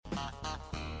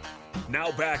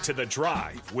Now back to The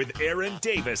Drive with Aaron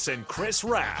Davis and Chris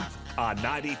Raff on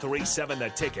 93.7 The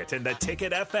Ticket and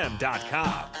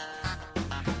theticketfm.com.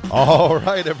 All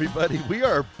right, everybody. We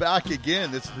are back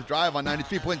again. This is The Drive on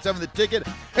 93.7 The Ticket.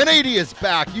 And 80 is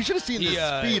back. You should have seen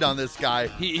the speed on this guy.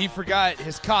 He forgot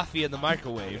his coffee in the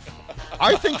microwave.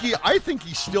 I think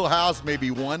he still has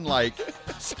maybe one like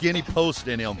skinny post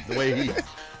in him. The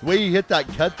way he hit that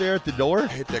cut there at the door. I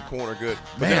hit that corner good.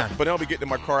 Man. But then I'll be getting in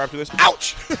my car after this.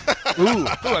 Ouch! Ooh,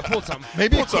 I pulled something.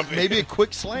 Maybe a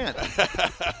quick slant.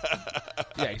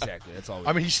 Yeah, exactly. That's all.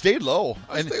 I mean, he stayed low.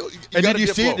 And did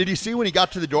you see when he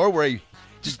got to the door where he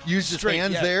just used his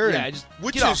hands there? Yeah, and, just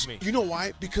which get off me. You know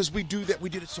why? Because we do that. We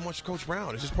did it so much to Coach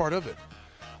Brown. It's just part of it.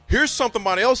 Here's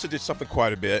somebody else that did something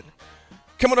quite a bit.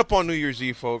 Coming up on New Year's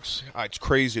Eve, folks, it's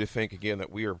crazy to think, again,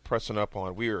 that we are pressing up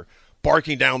on, we are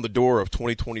barking down the door of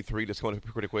 2023. That's going to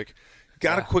be pretty quick.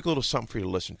 Got a quick little something for you to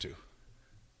listen to.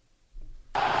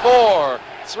 4,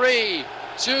 3,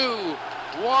 2,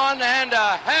 1, and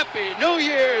a Happy New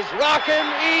Year's Rockin'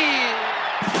 Eve.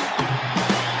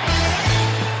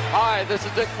 Hi, this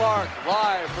is Dick Clark,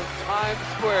 live from Times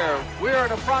Square. We're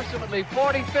at approximately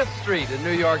 45th Street in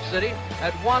New York City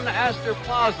at 1 Astor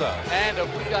Plaza. And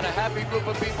we got a happy group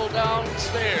of people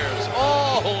downstairs,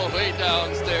 all the way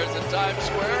downstairs in Times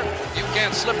Square. You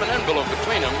can't slip an envelope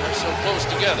between them. They're so close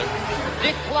together.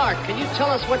 Dick Clark, can you tell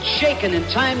us what's shaking in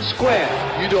Times Square?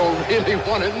 You don't really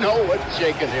want to know what's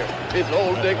shaking here. It's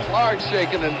old Dick Clark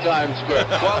shaking in Times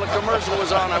Square. While the commercial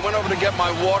was on, I went over to get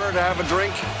my water to have a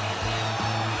drink.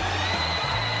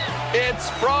 It's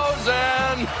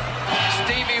frozen!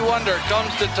 Stevie Wonder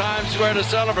comes to Times Square to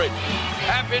celebrate.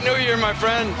 Happy New Year, my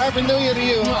friend. Happy New Year to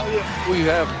you. We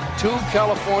have 2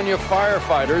 California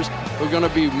firefighters who are going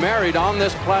to be married on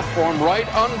this platform right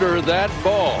under that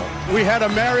ball. We had a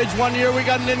marriage one year. We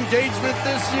got an engagement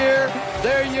this year.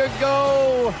 There you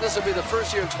go. This will be the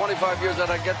first year in 25 years that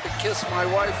I get to kiss my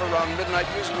wife around midnight.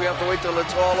 Usually we have to wait till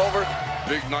it's all over.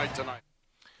 Big night tonight.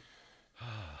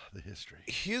 The history.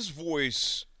 His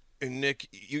voice, and Nick,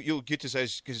 you'll get this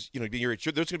as, because, there's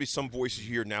going to be some voices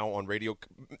here now on radio.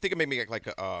 Think of maybe like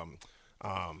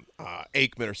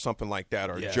Aikman or something like that,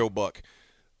 or Joe Buck,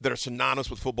 that are synonymous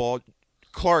with football.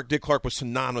 Dick Clark was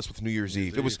synonymous with New Year's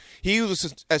Eve. He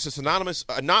was as synonymous,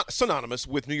 not synonymous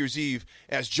with New Year's Eve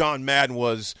as John Madden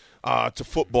was to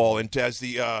football, and as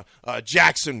the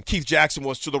Keith Jackson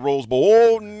was to the Rose Bowl.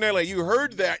 Oh, Nelly, you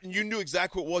heard that, and you knew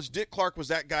exactly what it was. Dick Clark was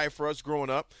that guy for us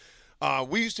growing up.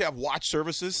 We used to have watch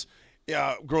services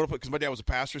growing up because my dad was a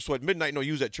pastor. So at midnight,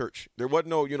 you was at church. There wasn't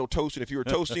no, toasting. If you were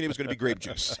toasting, it was going to be grape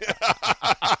juice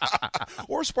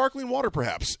or sparkling water,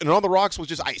 perhaps. And on the rocks was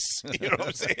just ice. You know what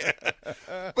I'm saying?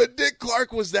 But Dick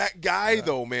Clark was that guy,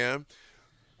 though, man.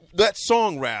 That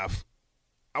song, Raph.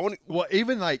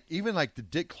 Even like the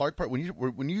Dick Clark part when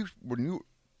you.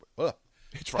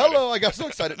 It's hello, I got so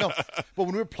excited. No, but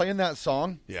when we were playing that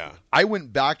song, I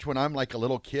went back to when I'm like a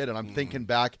little kid, and I'm thinking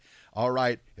back. All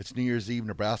right, it's New Year's Eve.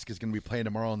 Nebraska's going to be playing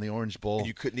tomorrow in the Orange Bowl. And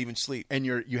you couldn't even sleep. And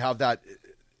you have that.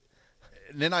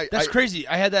 And then That's crazy.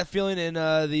 I had that feeling in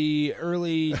the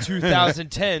early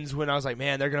 2010s when I was like,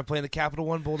 man, they're going to play in the Capital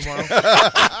One Bowl tomorrow.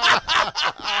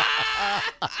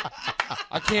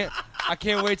 I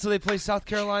can't wait till they play South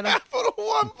Carolina. Capital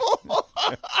One Bowl.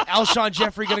 Alshon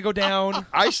Jeffrey going to go down.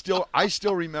 I still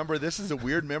remember. This is a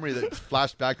weird memory that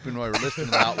flashed back to me when I was listening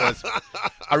to that. Was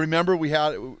I remember we'd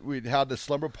had the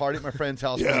slumber party at my friend's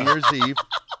house on New Year's Eve.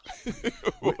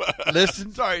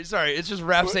 Listen, sorry. It's just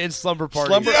Raph saying slumber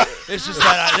party. It's just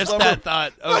that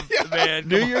thought of man.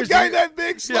 New Year's guy Eve, that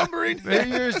big slumbering. New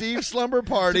Year's Eve slumber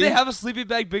party. Did they have a sleeping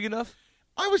bag big enough?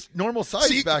 I was normal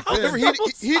size back then. He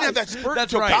didn't have that spurt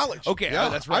until college. Okay,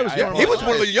 that's right. He was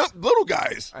one of the little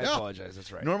guys. I apologize.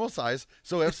 That's right. Normal size.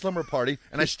 So we have slumber party,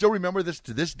 and I still remember this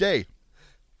to this day.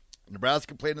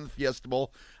 Nebraska played in the Fiesta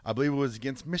Bowl. I believe it was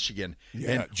against Michigan.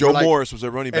 Yeah, and Joe Morris was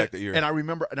their running back that year. And I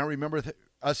remember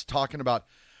us talking about,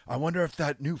 I wonder if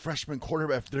that new freshman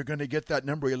quarterback, if they're going to get that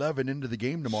number 11 into the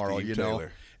game tomorrow. Steve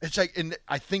Taylor. It's like, and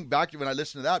I think back to when I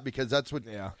listened to that because that's what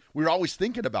we were always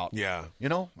thinking about. Yeah,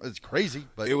 it's crazy,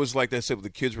 but it was like they said,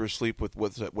 the kids were asleep with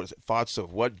what is it? Thoughts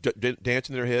of what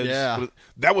dancing in their heads. Yeah,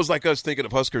 that was like us thinking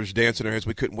of Huskers dancing in their heads.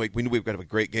 We couldn't wait. We knew we were going to have a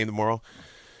great game tomorrow.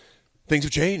 Things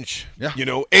have changed. Yeah.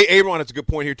 Aaron has a good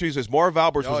point here, too. He says, Marv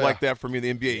Alberts was like that for me in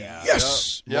the NBA. Yeah.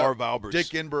 Yes, Marv Alberts. Dick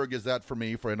Enberg is that for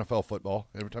me for NFL football.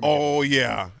 Every time. Oh,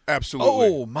 yeah, absolutely.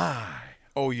 Oh, my.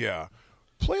 Oh, yeah.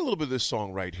 Play a little bit of this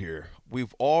song right here.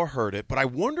 We've all heard it, but I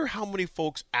wonder how many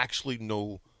folks actually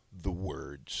know the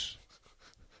words.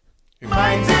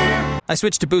 I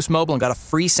switched to Boost Mobile and got a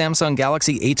free Samsung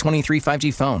Galaxy A23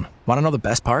 5G phone. Want to know the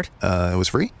best part? It was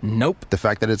free? Nope. The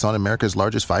fact that it's on America's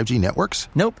largest 5G networks?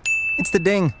 Nope. It's the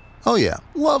ding. Oh, yeah.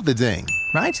 Love the ding.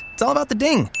 Right? It's all about the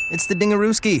ding. It's the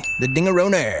dingarooski, the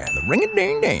dingaroner, the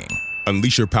ring-a-ding-ding.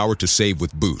 Unleash your power to save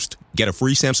with Boost. Get a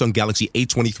free Samsung Galaxy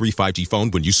A23 5G phone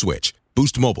when you switch.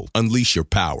 Boost Mobile. Unleash your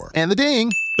power. And the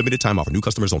ding. Limited time offer. New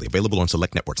customers only. Available on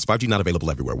select networks. 5G not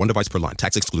available everywhere. One device per line.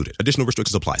 Tax excluded. Additional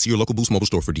restrictions apply. See your local Boost Mobile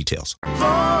store for details.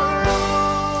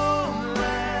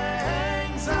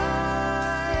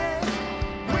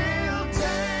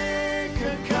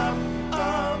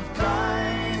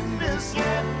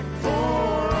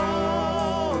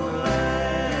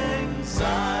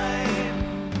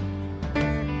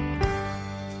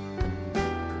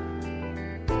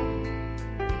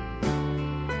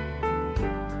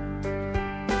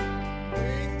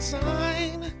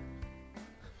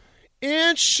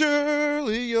 And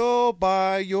surely you'll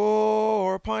buy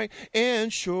your pint,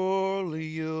 and surely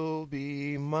you'll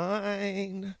be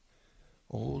mine.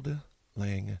 Auld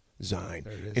Lang Syne.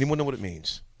 Anyone know what it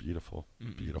means? Beautiful.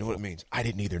 Beautiful. Know what it means? I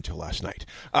didn't either until last night.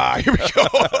 Here we go.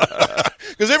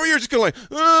 Because every year it's just kind of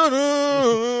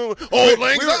like, Auld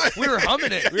Lang Syne. We were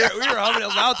humming it. We were humming it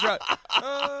loud throughout.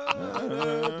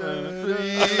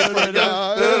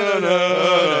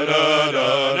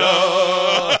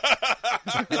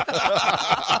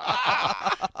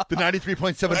 The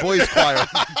 93.7 Boys Choir.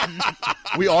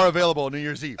 We are available on New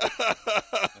Year's Eve.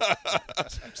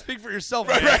 Speak for yourself,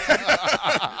 man.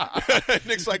 Right.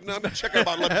 Nick's like, no, I'm going to check out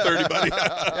about 11:30, buddy.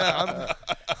 Yeah,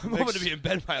 I'm hoping to be in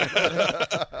bed by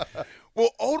 11.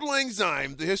 Well, Auld Lang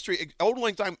Syne, the history, Auld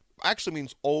Lang Syne actually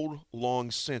means old long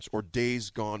since or days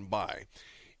gone by.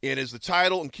 It is the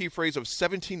title and key phrase of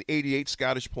 1788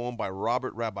 Scottish poem by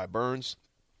Robert Rabbi Burns,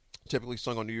 typically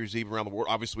sung on New Year's Eve around the world.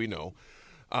 Obviously, we know.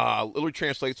 Literally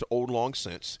translates to old long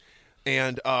since.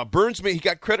 And Burns, he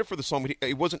got credit for the song, but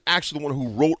he wasn't actually the one who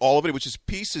wrote all of it. It was just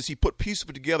pieces. He put pieces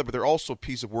of it together, but they're also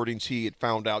pieces of wordings he had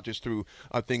found out just through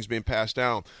things being passed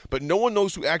down. But no one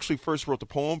knows who actually first wrote the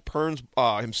poem. Burns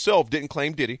himself didn't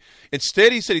claim, did he?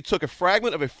 Instead, he said he took a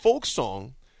fragment of a folk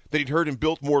song that he'd heard and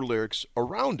built more lyrics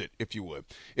around it, if you would.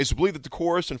 It's believed that the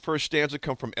chorus and first stanza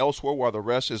come from elsewhere, while the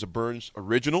rest is a Burns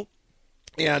original.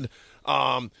 And,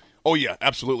 oh yeah,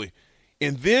 absolutely.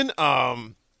 And then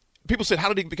people said, how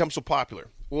did he become so popular?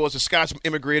 Well, as the Scots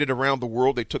immigrated around the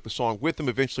world, they took the song with them.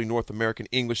 Eventually, North American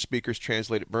English speakers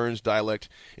translated Burns' dialect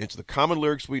into the common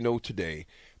lyrics we know today,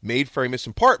 made famous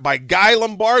in part by Guy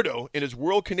Lombardo and his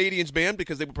World Canadians Band,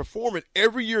 because they would perform it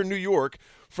every year in New York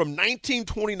from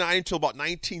 1929 until about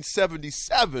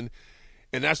 1977.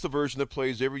 And that's the version that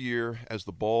plays every year as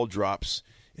the ball drops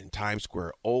in Times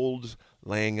Square, Auld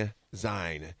Lang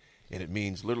Syne. And it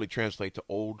means, literally translate to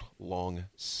old long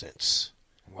since.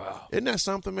 Wow. Isn't that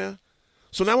something, man?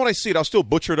 So now when I see it, I'll still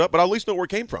butcher it up, but I'll at least know where it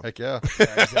came from. Heck yeah.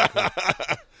 Yeah, exactly.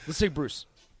 Let's take Bruce.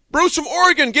 Bruce from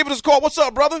Oregon, give us a call. What's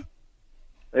up, brother?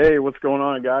 Hey, what's going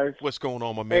on, guys? What's going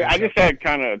on, my man? Hey, I just had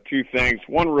kind of two things.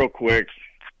 One real quick.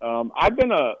 I've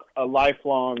been a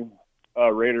lifelong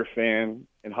Raider fan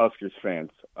and Huskers fan.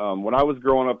 When I was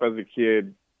growing up as a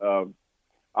kid,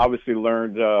 obviously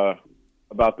learned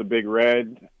about the Big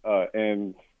Red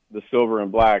and the silver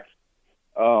and black.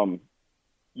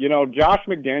 You know, Josh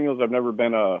McDaniels, I've never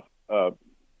been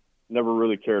never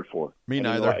really cared for. Me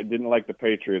neither. I didn't like the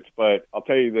Patriots, but I'll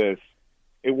tell you this: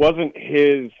 it wasn't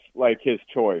his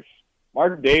choice.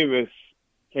 Mark Davis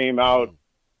came out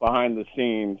behind the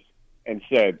scenes and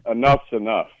said, "Enough's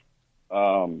enough."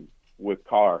 With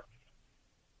Carr.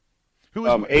 Who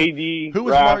was AD? Who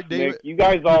was Raph, Mark Davis? Nick, you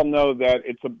guys all know that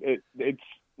it's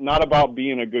not about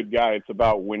being a good guy. It's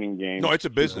about winning games. No, it's a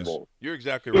business. You're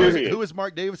exactly right. Who was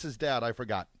Mark Davis's dad? I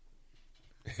forgot.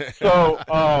 So,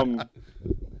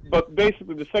 but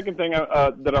basically, the second thing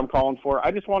that I'm calling for,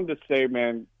 I just wanted to say,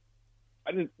 man,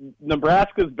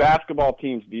 Nebraska's basketball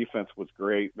team's defense was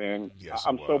great, man. Yes,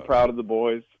 I'm so proud of the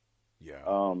boys.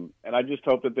 Yeah. And I just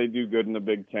hope that they do good in the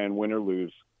Big Ten, win or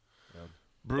lose.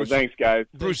 Bruce, well, thanks, guys.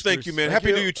 Bruce, thank you, man.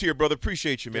 Happy New Year to you, brother.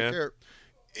 Appreciate you, man. Take care.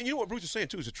 And you know what Bruce is saying,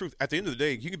 too, is the truth. At the end of the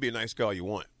day, you can be a nice guy all you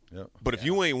want. Yeah. But if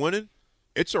you ain't winning,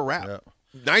 it's a wrap. Yeah.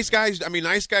 Nice guys,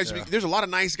 Yeah. There's a lot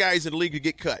of nice guys in the league who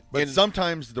get cut. But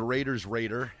sometimes the Raiders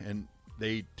Raider, and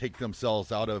they take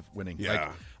themselves out of winning. Yeah.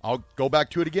 Like, I'll go back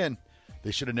to it again. They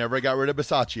should have never got rid of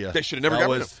Bisaccia. They should have never got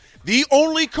rid of him. The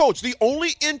only coach, the only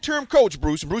interim coach,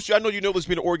 Bruce, I know you know this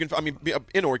being in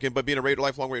Oregon, but being a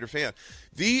lifelong Raider fan,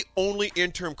 the only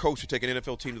interim coach to take an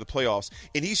NFL team to the playoffs,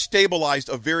 and he stabilized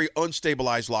a very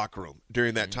unstabilized locker room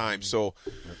during that time. So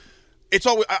It's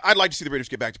always. I'd like to see the Raiders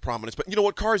get back to prominence, but you know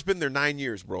what? Carr's been there 9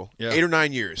 years, bro. Yeah. 8 or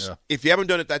 9 years. Yeah. If you haven't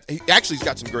done it, he's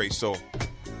got some grace. So,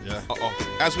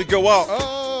 as we go out,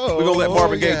 we're gonna let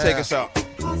Marvin Gaye take us out.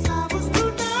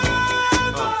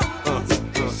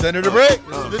 Senator break.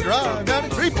 This is the drive.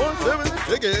 93.7 the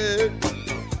ticket.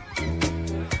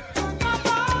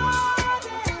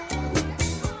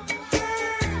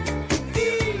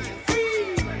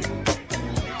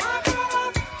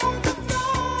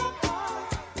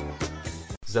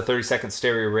 This is a 30-second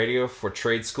stereo radio for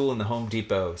Trade School in the Home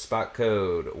Depot. Spot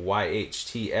code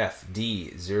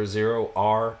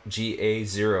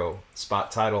YHTFD00RGA0.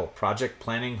 Spot title, Project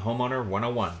Planning Homeowner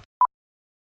 101.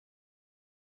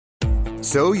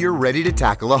 So you're ready to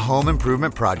tackle a home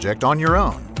improvement project on your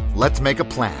own. Let's make a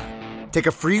plan. Take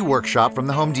a free workshop from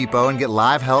the Home Depot and get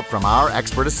live help from our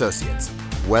expert associates.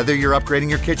 Whether you're upgrading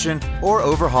your kitchen or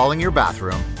overhauling your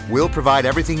bathroom, we'll provide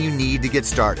everything you need to get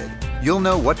started. You'll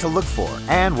know what to look for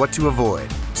and what to avoid,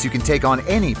 so you can take on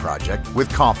any project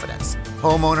with confidence.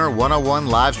 Homeowner 101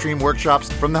 live stream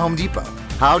workshops from the Home Depot.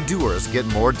 How doers get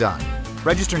more done.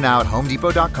 Register now at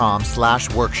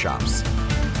homedepot.com/workshops.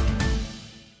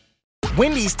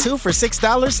 Wendy's 2 for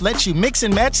 $6 lets you mix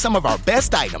and match some of our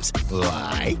best items,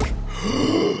 like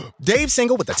Dave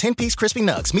Single with a 10-piece crispy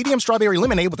nugs, medium strawberry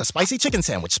lemonade with a spicy chicken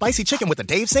sandwich, spicy chicken with a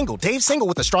Dave Single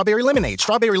with a strawberry lemonade,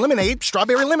 strawberry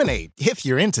lemonade, if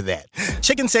you're into that.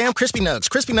 Chicken Sam, crispy nugs,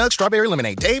 strawberry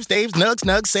lemonade, Dave's,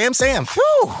 nugs, Sam.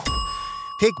 Whew.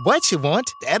 Pick what you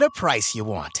want at a price you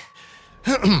want.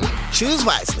 Choose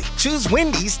wisely. Choose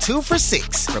Wendy's 2 for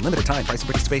 $6. For a limited time, price and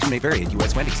participation may vary at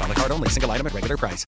U.S. Wendy's. On the card only. Single item at regular price.